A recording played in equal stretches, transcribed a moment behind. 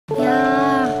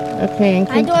Okay. And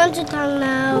I don't want to talk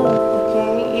now.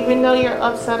 Okay. Even though you're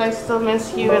upset, I still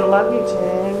miss you and love you,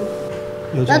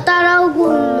 Jin. 나 따라오고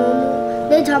너무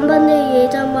내 잠반 내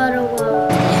예잠바라고.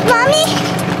 Mommy,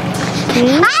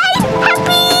 I'm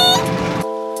happy.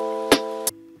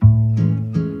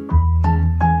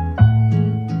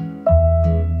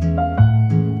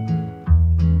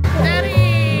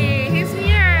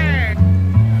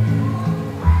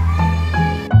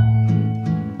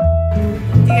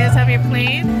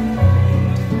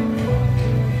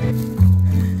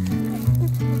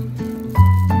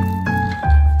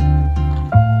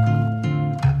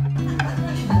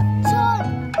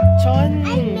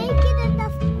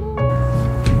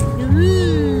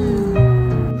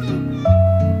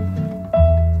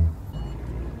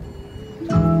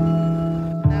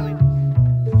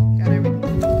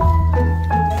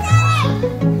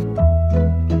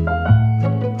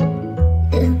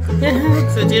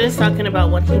 So Jin is talking about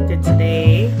what he did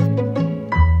today.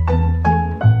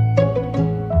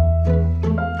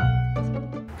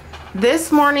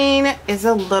 This morning is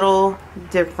a little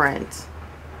different.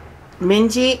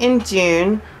 Minji and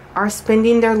June are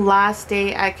spending their last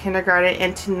day at kindergarten,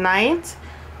 and tonight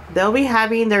they'll be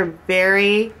having their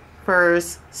very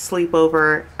first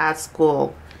sleepover at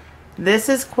school. This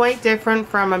is quite different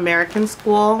from American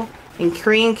school. In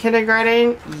Korean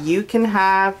kindergarten, you can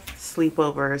have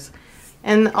sleepovers.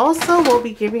 And also we'll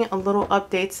be giving a little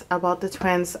updates about the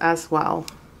twins as well.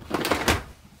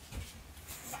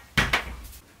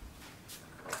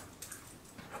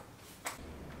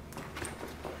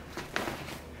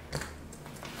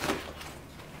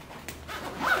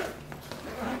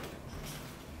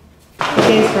 You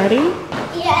guys ready?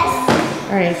 Yes.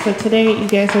 Alright, so today you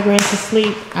guys are going to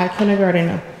sleep at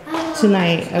kindergarten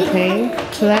tonight, okay?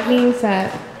 So that means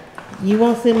that you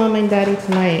won't see Mom and Daddy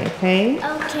tonight, okay?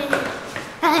 Okay.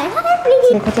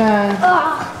 So, 가자.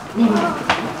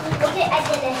 Okay, I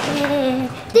did it.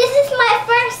 This is my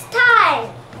first time.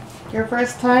 Your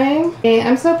first time? Okay,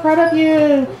 I'm so proud of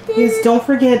you. Please don't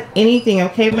forget anything,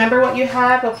 okay? Remember what you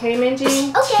have, okay,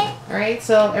 Minji? Okay. Alright,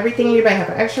 so everything in your bag.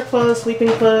 Have extra clothes, sleeping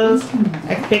clothes,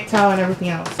 a big towel, and everything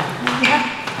else.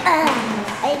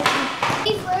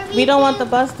 We don't want the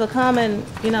bus to come and,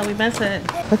 you know, we miss it.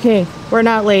 Okay, we're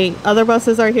not late. Other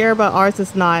buses are here, but ours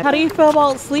is not. How do you feel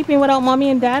about sleeping without Mommy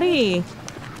and Daddy?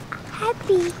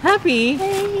 Happy. Happy?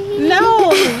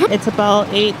 No! It's about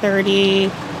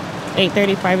 8:30,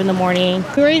 8:35 in the morning.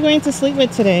 Who are you going to sleep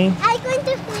with today? I'm going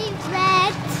to sleep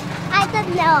wet. I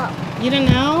don't know. You don't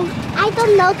know? I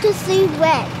don't know to sleep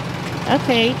wet.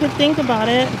 Okay, you can think about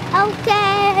it.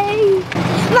 Okay.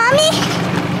 Mommy,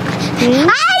 Hmm?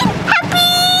 I'm happy.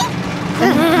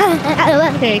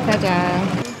 Okay, 가자.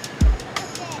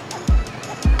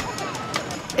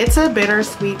 It's a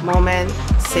bittersweet moment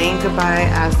saying goodbye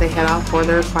as they head out for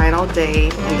their final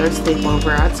day and their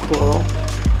sleepover at school.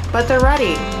 But they're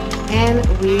ready, and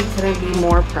we couldn't be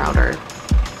more prouder.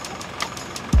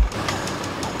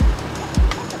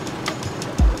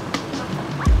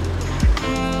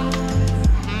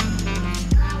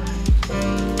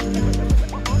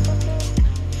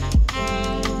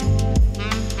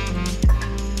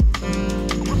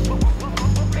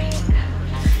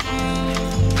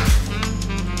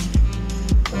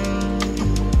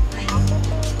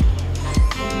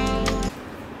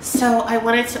 So I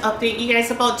wanted to update you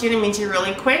guys about Jin and Minji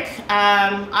really quick.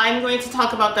 I'm going to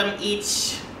talk about them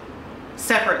each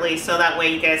separately so that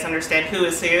way you guys understand who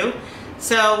is who.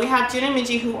 So we have Jin and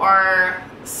Minji, who are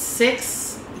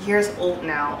 6 years old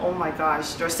now. Oh my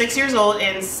gosh. They're 6 years old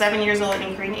and 7 years old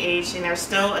in Korean age, and they're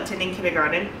still attending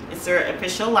kindergarten. It's their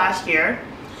official last year.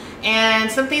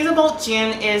 And some things about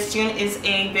Jun is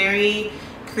a very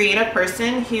creative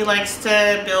person. He likes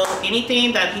to build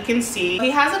anything that he can see.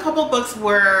 He has a couple books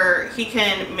where he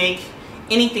can make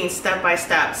anything step by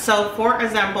step. So for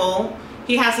example,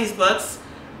 he has these books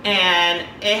and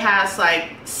it has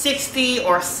like 60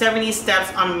 or 70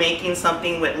 steps on making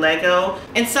something with Lego.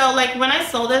 And so like when I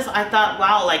saw this, I thought,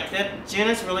 wow, like Jun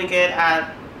is really good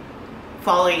at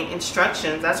following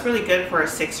instructions. That's really good for a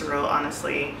 6-year-old,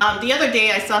 honestly. The other day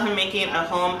I saw him making a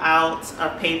home out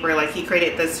of paper. Like he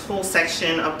created this whole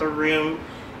section of the room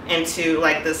into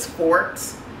like this fort,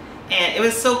 and it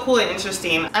was so cool and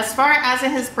interesting. As far as in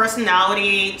his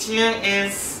personality, Jun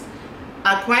is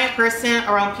a quiet person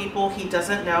around people he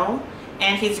doesn't know,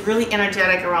 and he's really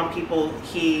energetic around people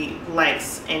he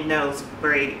likes and knows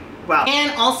very well.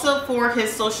 And also for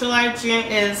his social life, Jun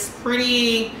is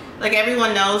pretty, like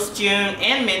everyone knows Jun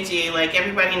and Minji, like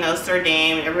everybody knows their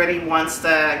name, everybody wants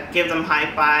to give them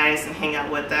high fives and hang out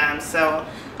with them. So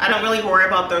I don't really worry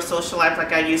about their social life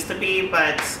like I used to be,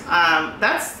 but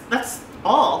that's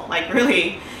all, like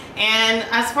really. And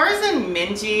as far as in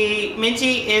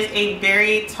Minji is a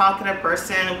very talkative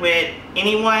person with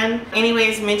anyone.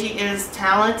 Anyways, Minji is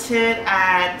talented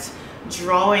at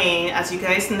drawing. As you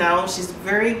guys know, she's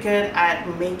very good at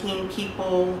making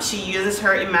people. She uses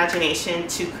her imagination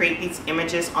to create these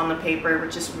images on the paper,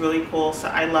 which is really cool. So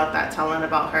I love that talent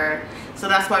about her. So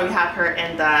that's why we have her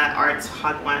in the arts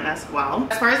hug one as well.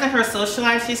 As far as in her social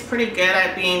life, she's pretty good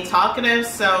at being talkative.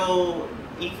 So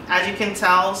as you can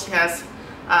tell, she has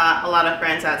a lot of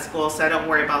friends at school, so don't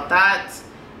worry about that.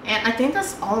 And I think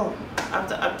that's all of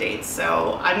the updates.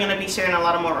 So I'm gonna be sharing a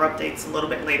lot of more updates a little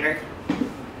bit later.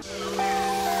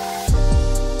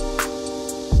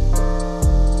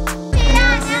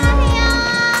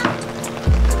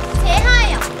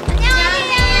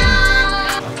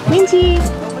 민지.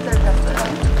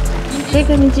 네,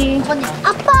 민지.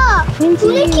 아빠, 민지.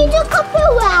 우리 키즈 카페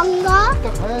왜 안 가?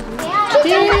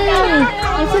 Jin,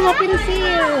 I'm so happy to see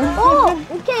you. 오,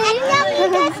 오케이. 안녕히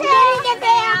계세요.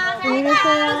 안녕히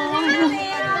계세요.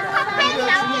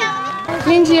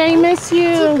 Minji, I miss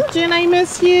you. Jin, I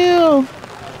miss you.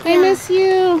 I miss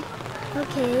you.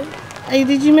 오케이. Hey,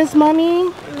 did you miss mommy?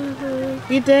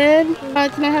 Mm-hmm. You did?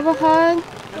 Can I have a hug?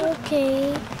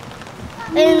 Okay.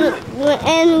 And we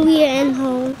are in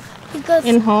home because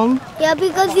In home? yeah,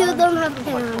 because you don't have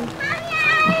parents.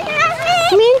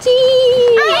 Minji!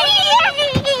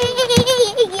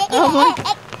 Oh my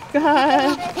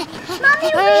god. Mommy,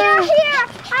 we are here.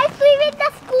 I sleep at the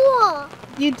school.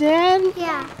 You did?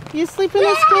 Yeah. You sleep in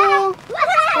the school?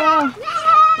 Wow.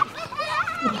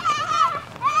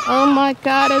 Oh my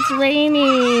god, it's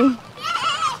raining.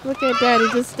 Look at Daddy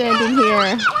just standing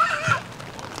here.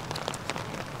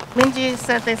 Minji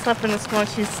said they slept in the school.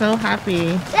 She's so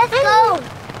happy. Let's go.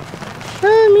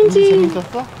 Minji.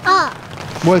 재밌었어? 어.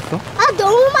 뭐 했어? 아,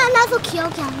 너무 많아서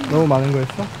기억이 안 나. 너무 많은 거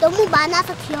했어? 너무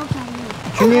많아서 기억이 안 나.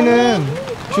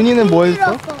 준이는 뭐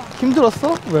했어? 힘들었어.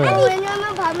 힘들었어? 왜? 아니,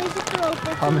 왜냐면 밤에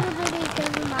시끄러웠고 밤에. 친구들이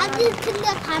계속 많아. 아니,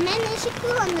 근데 밤에는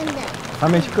시끄러웠는데.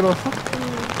 밤에 시끄러웠어?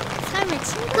 삶의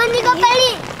친구. 그러니까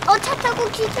빨리 차 타고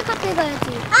키즈 카페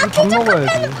가야지. 아, 밥 키즈 먹어야지.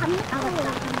 카페는 밥 먹고.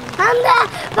 안 돼.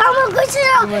 밥 먹고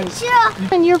싫어.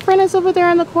 And your friend is over there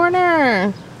in the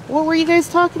corner. What were you guys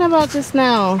talking about just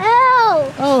now?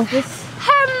 Oh, Oh, this.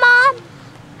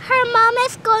 her mom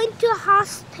is going to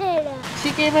hospital.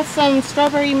 She gave us some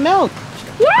strawberry milk.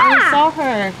 We Yeah. saw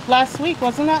her last week,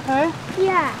 wasn't that her?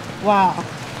 Yeah. Wow.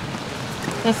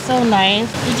 That's so nice.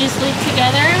 Did you sleep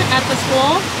together at the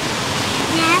school?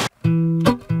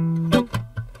 Yeah.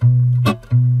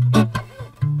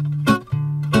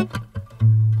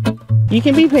 You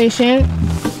can be patient.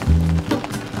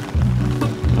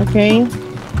 Okay.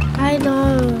 I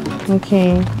don't.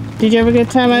 Okay. Did you have a good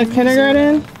time at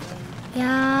kindergarten?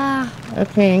 Yeah.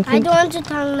 Okay. And I don't want to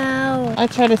talk now. I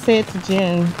tried to say it to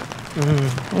Jin,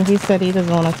 and he said he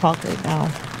doesn't want to talk right now.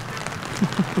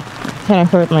 Kind of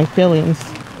hurt my feelings.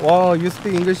 Wow, you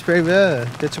speak English very well.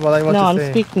 That's what I want No, to I'm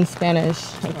say. speaking Spanish.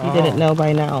 If you didn't know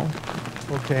by now.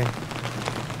 Okay.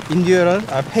 Endurance,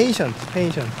 patience.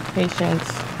 Patience.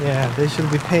 Yeah, they should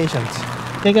be patient.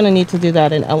 They're gonna need to do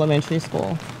that in elementary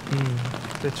school.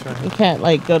 That's right. You can't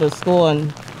like go to school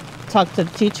and talk to the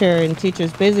teacher and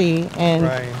teacher's busy and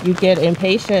Right. you get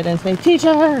impatient and say,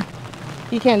 "Teacher!"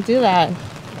 You can't do that.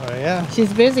 Oh yeah.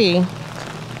 She's busy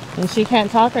and she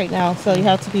can't talk right now, so you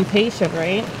have to be patient,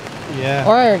 right? Yeah.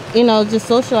 Or, you know, just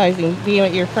socializing, being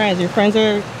with your friends. Your friends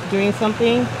are doing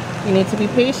something, you need to be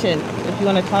patient if you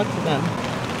want to talk to them.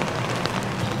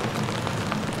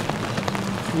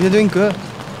 You're doing good.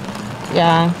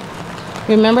 Yeah.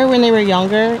 Remember when they were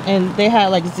younger and they had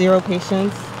like zero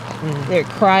patience? They'd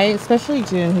cry, especially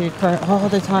June. He'd cry all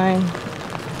the time.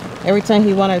 Every time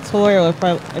he wanted a toy, or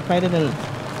if I didn't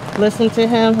listen to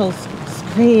him, he'll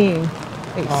scream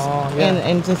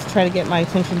and just try to get my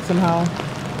attention somehow.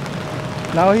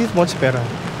 Now he's much better.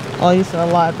 Oh, he's a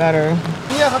lot better.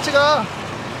 준이야 같이 가.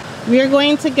 We are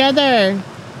going together.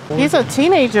 He's a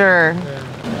teenager.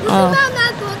 나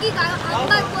거기 안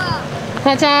갈 거야.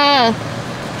 가자.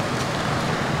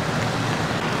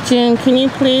 Jin, can you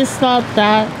please stop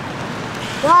that?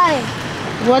 Why?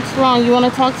 What's wrong? You want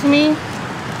to talk to me?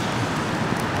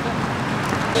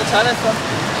 잘했어.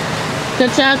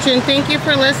 Good job, Jin. Thank you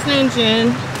for listening,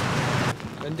 Jin.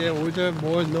 And they're older,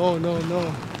 more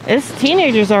no. It's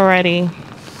teenagers already.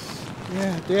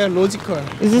 Yeah, they are logical.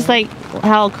 Is this like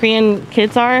how Korean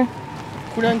kids are?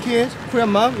 Korean kids, Korean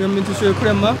mom. You want me to show you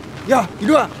Korean mom? 야,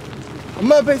 이리 와.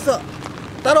 엄마 옆에 있어.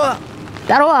 따라와.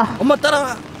 따라와. 엄마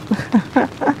따라와.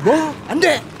 뭐? 안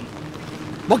돼.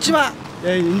 먹지 마.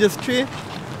 Yeah, in the street,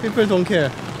 people don't care.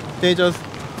 They just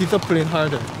discipline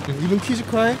harder. Even kids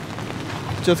cry,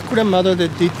 just Korean mother they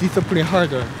discipline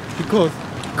harder. because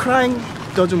crying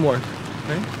doesn't work,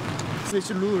 right? So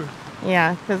it's a rule.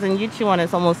 Yeah, because in Yuchi-1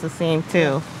 it's almost the same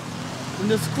too. In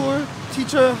the school,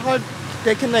 teacher hard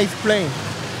they cannot explain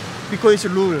because it's a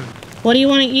rule. What do you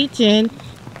want to eat, Jin?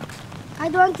 I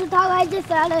don't want to talk, I just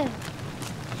said it.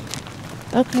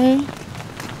 Okay.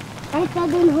 I said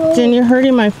in home. Jin, you're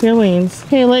hurting my feelings.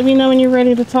 Okay, let me know when you're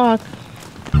ready to talk.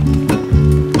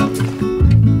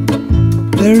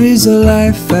 There is a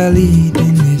life I lead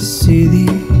in this city,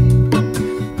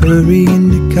 hurrying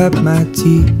to cut my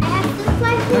teeth. I have to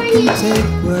fight for I can you. take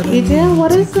what I You did? need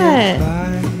What to is that? get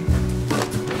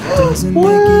by. Doesn't make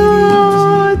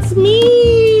Whoa, it it's me!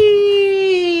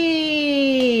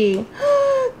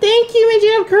 Thank you, Minji.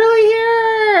 I have curly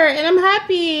hair, and I'm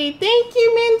happy. Thank you,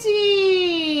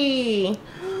 Minji.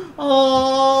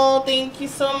 Oh, thank you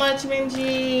so much,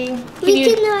 Minji. We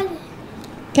cannot.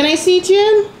 Can I see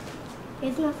Jin?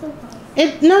 It's not so far.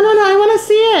 No, I want to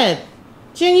see it.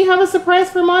 Jin, you have a surprise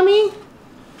for mommy?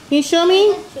 Can you show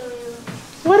me?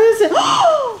 What is it?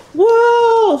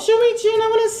 Whoa! Show me, Jin. I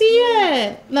want to see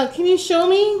it. No, can you show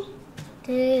me?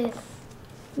 This.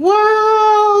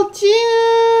 Wow,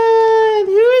 Jin!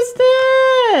 Who is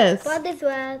this? What is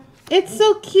that? It's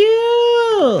so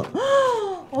cute.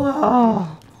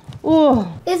 Wow.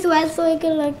 Oh, It's wet so I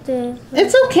can like this.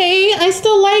 it's okay. I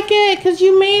still like it because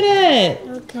you made it.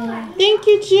 Okay. Thank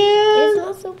you, It's Jin.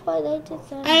 not so hard, I just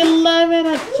said. I love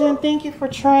it, Jin. Thank you for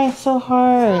trying so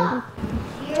hard.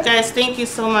 Guys, thank you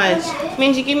so much.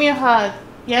 Minji, give me a hug.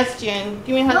 Yes, Jin.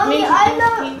 Give me a hug. Mommy,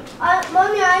 Minji,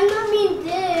 Mommy, I don't mean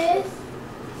this.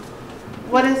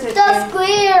 what is it? The Jin?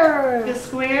 square. The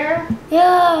square?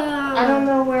 Yeah. I don't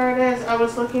know where it is. I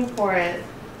was looking for it.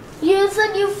 You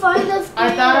said you find the square.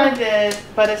 I thought I did,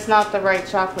 but it's not the right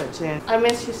chocolate, Jin. I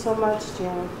miss you so much,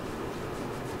 Jin.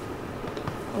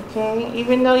 Okay?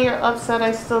 Even though you're upset,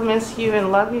 I still miss you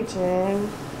and love you, Jin.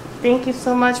 Thank you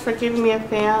so much for giving me a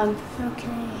fan. Okay.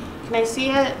 Can I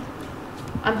see it?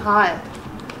 I'm hot.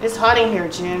 It's hot in here,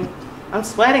 Jin. I'm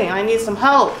sweating. I need some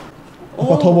help.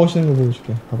 아빠 더 멋있는 거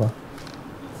보여줄게. 봐봐.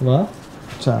 봐봐.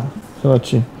 자,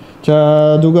 그렇지.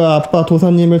 자, 누가 아빠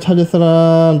도사님을 찾을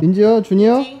사람? 민지요?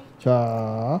 준이요? 민지.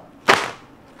 자,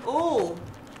 Ooh.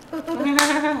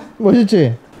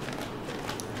 멋있지?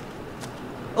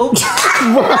 Oops.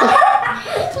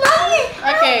 Mommy,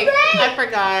 Okay, I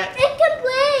forgot. it can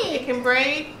play. It can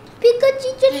break. Because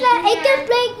you just said it can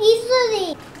play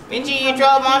easily. Minji, you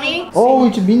draw mommy? Oh,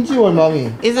 it's 민지 or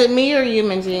mommy? Is it me or you,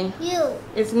 Minji? You.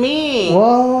 It's me.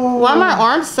 Wow. Why are my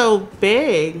arms so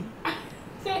big?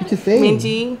 It's the same.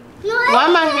 Minji? No, Why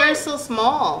are my hair so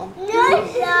small? No,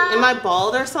 Am I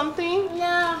bald or something?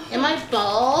 no. Am I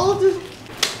bald? You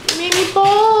made me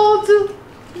bald.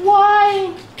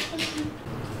 Why?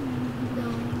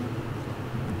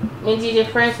 Minji, your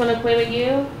friends want to play with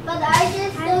you? But I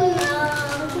just don't know.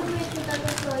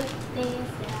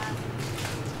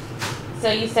 So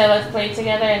you said let's play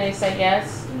together and they said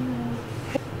yes?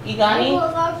 I Igani?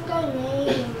 forgot the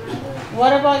name.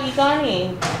 What about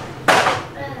Igani?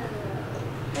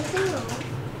 I don't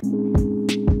know.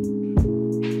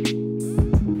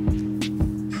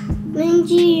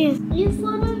 Minji, you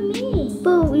follow me.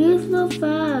 But you're so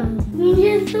fast. Minji,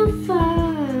 you're so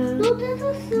fast. No, that's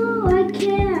so slow. I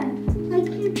can't.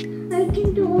 I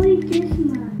can do only this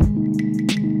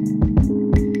much.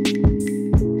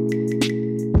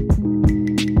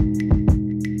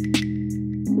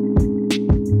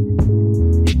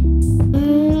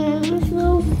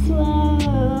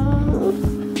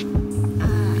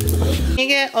 Can you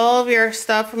get all of your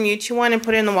stuff from Yuchi-1 and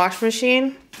put it in the washing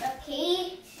machine?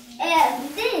 Okay, and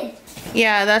this,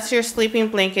 Yeah, that's your sleeping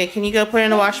blanket. Can you go put it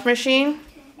in the washing machine?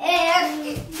 and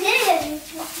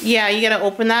this. Yeah, you gotta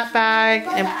open that bag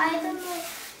But and I don't know.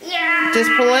 Yeah. just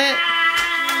pull it.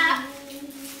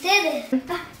 Did it.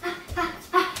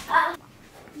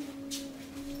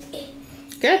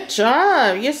 Good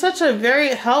job. You're such a very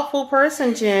helpful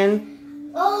person,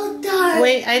 Jin. Oh, darn.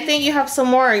 Wait, I think you have some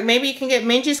more. Maybe you can get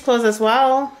Minji's clothes as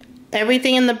well.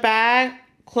 Everything in the bag.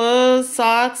 Clothes,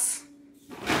 socks,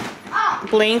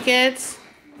 blankets.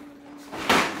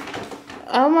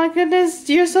 Oh my goodness,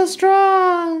 you're so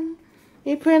strong.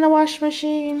 You put it in the washing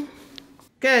machine.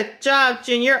 Good job,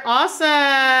 Jin. You're awesome.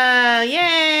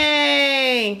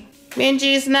 Yay.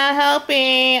 Minji's not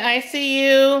helping. I see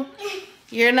you.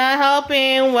 You're not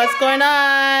helping. What's going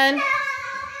on?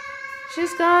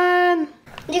 She's gone.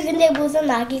 근데 무슨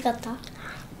아기 같아?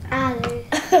 아, 네.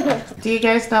 Do you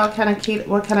guys know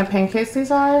what kind of pancakes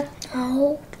these are?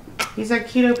 Oh, These are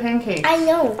keto pancakes. I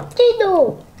know.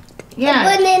 Keto. Yeah,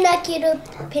 Banana keto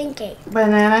pancake.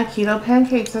 banana keto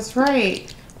pancakes. That's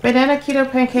right. Banana keto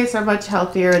pancakes are much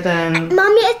healthier than.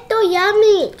 Mommy, it's so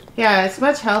yummy. Yeah, it's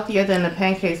much healthier than the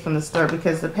pancakes from the store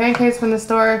because the pancakes from the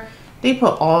store, they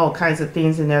put all kinds of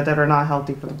things in there that are not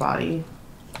healthy for the body.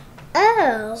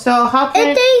 Oh. So how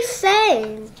can They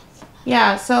say.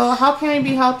 Yeah, so how can we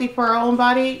be healthy for our own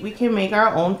body? We can make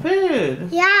our own food.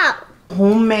 Yeah.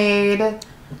 Homemade.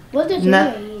 What does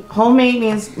homemade? Homemade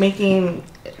means making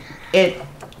it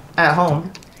at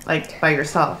home, like by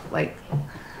yourself. Like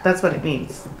that's what it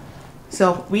means.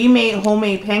 So we made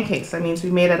homemade pancakes. That means we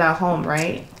made it at home,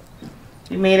 right?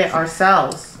 We made it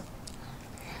ourselves.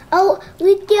 Oh,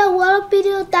 we did a lot of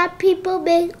videos that people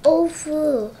make old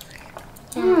food.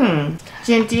 Jen,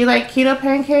 do you like keto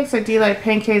pancakes or do you like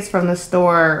pancakes from the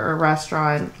store or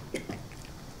restaurant?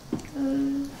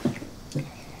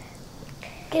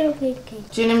 Keto pancakes.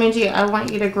 Jen and Minji, I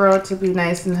want you to grow up to be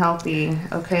nice and healthy,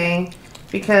 okay?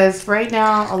 Because right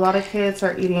now, a lot of kids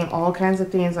are eating all kinds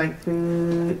of things like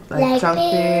food, like junk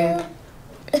food.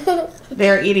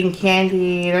 They're eating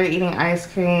candy, they're eating ice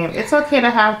cream. It's okay to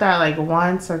have that like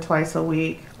once or twice a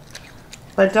week.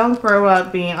 But don't grow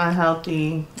up being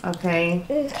unhealthy, okay?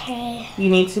 Okay. You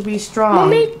need to be strong.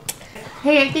 Mommy.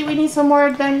 Hey, I think we need some more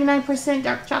 99%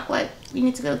 dark chocolate. We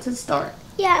need to go to the store.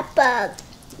 Yeah, but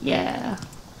Yeah.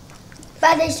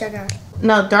 it's sugar.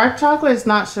 No, dark chocolate is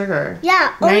not sugar.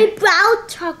 Yeah, only brown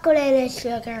chocolate is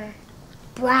sugar.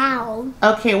 Brown.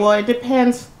 Okay, well, it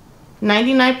depends.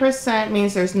 99%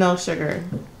 means there's no sugar.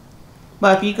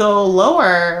 But if you go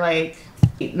lower, like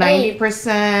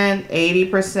 90%,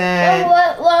 80%.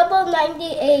 What about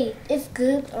 98? It's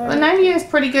good. Well, 98 is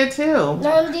pretty good too.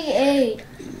 98.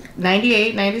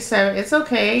 98, 97, it's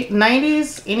okay.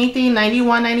 90s, anything,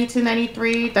 91, 92,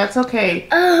 93, that's okay.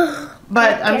 Oh,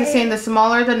 But I'm just saying the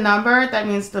smaller the number, that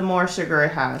means the more sugar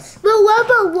it has. but what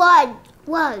about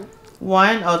one?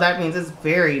 1, oh, that means it's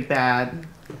very bad.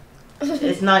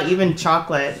 It's not even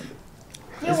chocolate.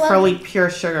 It's probably pure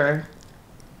sugar.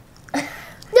 No,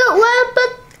 what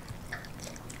about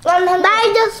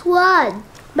 -1?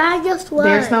 -1.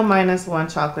 There's no -1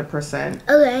 chocolate percent.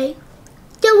 Okay.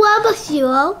 Then what about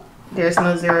 0? There's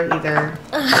no 0 either.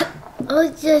 Oh,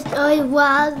 just only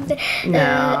 1.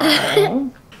 No.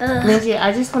 Minji,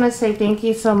 I just want to say thank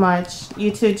you so much. You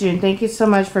too, June. Thank you so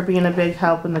much for being a big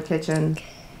help in the kitchen.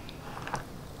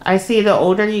 I see the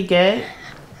older you get,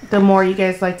 the more you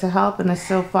guys like to help, and it's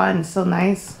so fun, so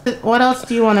nice. What else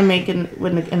do you want to make in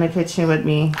the kitchen with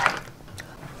me?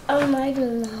 I don't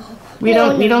know. We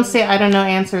don't say I don't know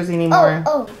answers anymore.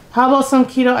 Oh. How about some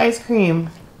keto ice cream?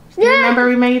 You remember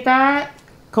we made that?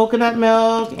 Coconut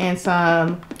milk and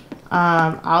some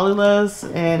allulose,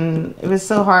 and it was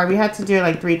so hard. We had to do it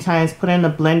like 3 times. Put it in the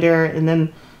blender and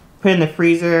then put it in the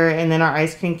freezer, and then our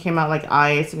ice cream came out like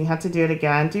ice, and we had to do it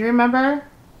again. Do you remember?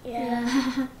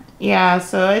 Yeah. Yeah,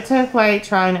 so it took like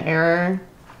trial and error.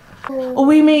 Oh,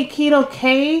 we made keto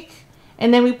cake,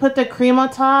 and then we put the cream on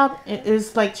top. It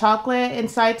was like chocolate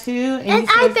inside too. And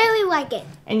I very like it.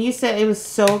 And you said it was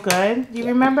so good. Do you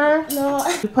remember? No.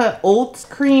 We put oat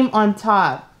cream on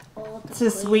top to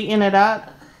sweeten it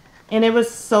up. And it was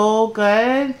so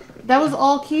good. That was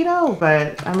all keto.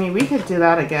 But, I mean, we could do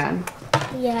that again.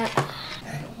 Yeah.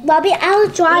 Bobby, I'll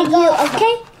draw you,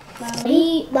 okay?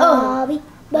 Bobby.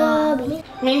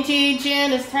 Minji,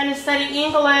 June, it's time to study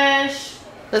English.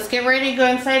 Let's get ready to go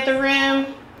inside the room.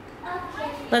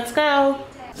 Let's go.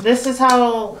 This is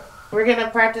how we're going to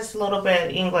practice a little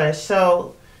bit English.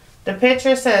 So, the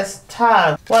picture says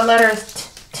tub. What letter is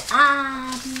t?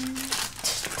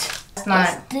 It's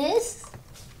not. This?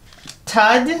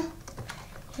 Tud.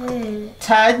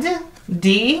 Tud.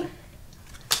 D.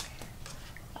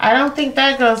 I don't think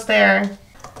that goes there.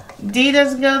 D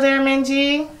doesn't go there,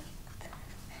 Minji.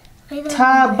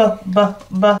 Tub.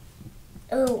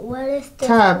 Oh, what is this?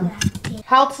 Tub.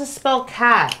 How to spell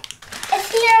cat?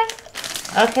 It's here.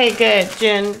 Okay, good.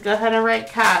 Jin, go ahead and write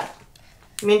cat.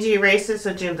 Minji erases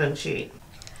so Jin don't cheat.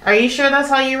 Are you sure that's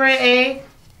how you write A?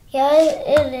 Yeah,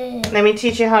 it is. Let me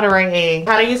teach you how to write A.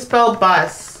 How do you spell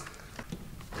bus?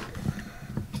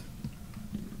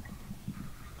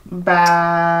 Bus.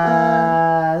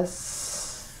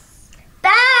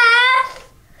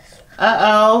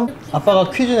 Uh-oh. 아빠가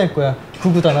퀴즈 낼 거야.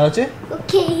 구구단 알았지?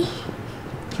 오케이.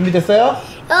 준비됐어요?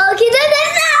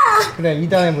 기대됐어! 그래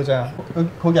 2단 해보자.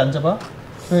 거기 앉아봐.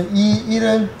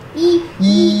 1은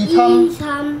 2,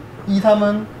 3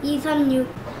 23은 2, 3, 6.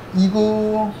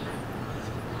 29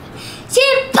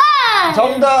 18!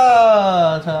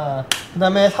 정답! 자, 그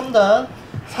다음에 3단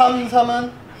 3,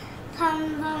 3은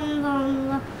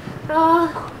 3,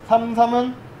 3,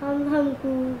 3은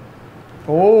 9.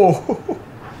 오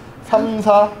 3,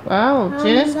 4 Wow,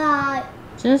 4.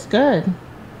 Jin's good.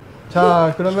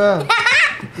 자, 그러면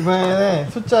이번에는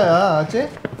숫자야, 알았지?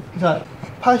 자,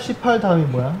 88 다음이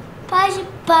뭐야?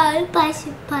 88,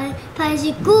 88,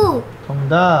 89,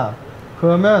 정답.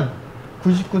 그러면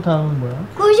 99 다음은 뭐야?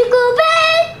 99,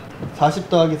 100, 40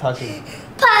 더하기 40.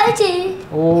 80.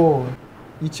 오.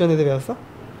 유치원에서 배웠어?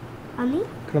 아니?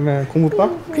 그러면 공부빠?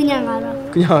 그냥 알아.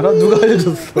 그냥 알아? 누가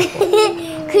알려줬어?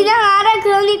 그냥 알아.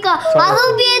 그러니까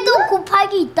아소비에도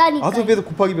곱하기 있다니까. 아소비에서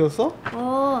곱하기 배웠어?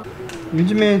 어.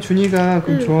 요즘에 준이가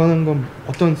그럼 좋아하는 건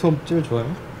어떤 수업 제일 좋아해?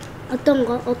 어떤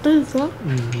거? 어떤 수업?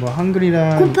 뭐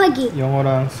한글이랑 곱하기.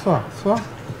 영어랑 수학. 수학?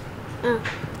 응.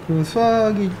 그럼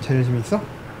수학이 제일 재밌어?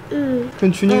 응.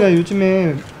 그럼 준이가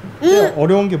요즘에 제일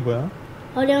어려운 게 뭐야?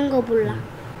 어려운 거 몰라.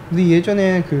 근데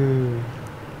예전에 그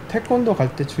태권도 갈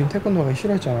때 준이 태권도 가기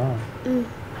싫어했잖아. 응.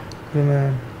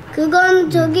 그러면 그건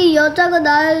저기 여자가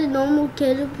날 너무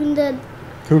괴롭힌데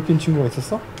괴롭힌 친구가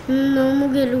있었어?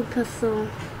 너무 괴롭혔어.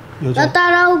 여자? 나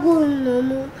따라오고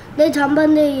너무 내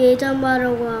잠반대 얘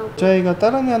잠바라고 하고 여자애가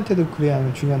다른 애한테도 그래?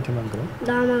 아니면 준이한테만 그래?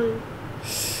 나만.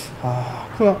 아,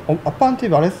 그럼 아빠한테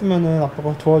말했으면은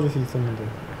아빠가 도와줄 수 있었는데.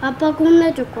 아빠가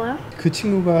혼내줄 거야? 그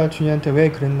친구가 준이한테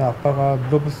왜 그랬나 아빠가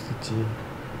물어볼 수 있지.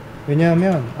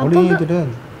 왜냐하면 아빠가-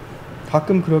 어린이들은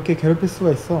가끔 그렇게 괴롭힐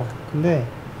수가 있어. 근데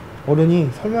어른이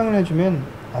설명을 해주면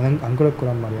안 그럴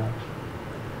거란 말이야.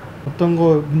 어떤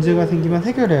거 문제가 생기면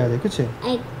해결해야 돼. 그치?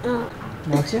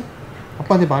 알았지?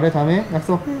 아빠한테 말해 다음에.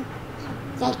 약속?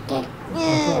 약속.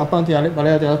 아빠한테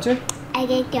말해야 돼. 알았지?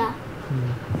 알겠죠.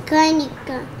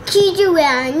 그러니까 퀴즈 왜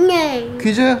안 내?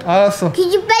 퀴즈? 알았어.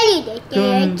 퀴즈 빨리 그럼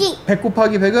내야지. 100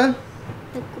 곱하기 100은?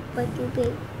 100 곱하기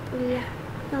 100 몰라.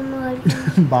 너무 어려워.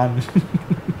 만.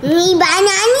 이 만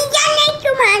아니잖아.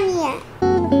 좀 아니야.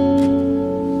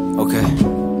 Okay.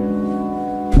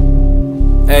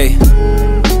 Hey,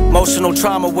 emotional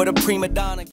trauma with a prima donna.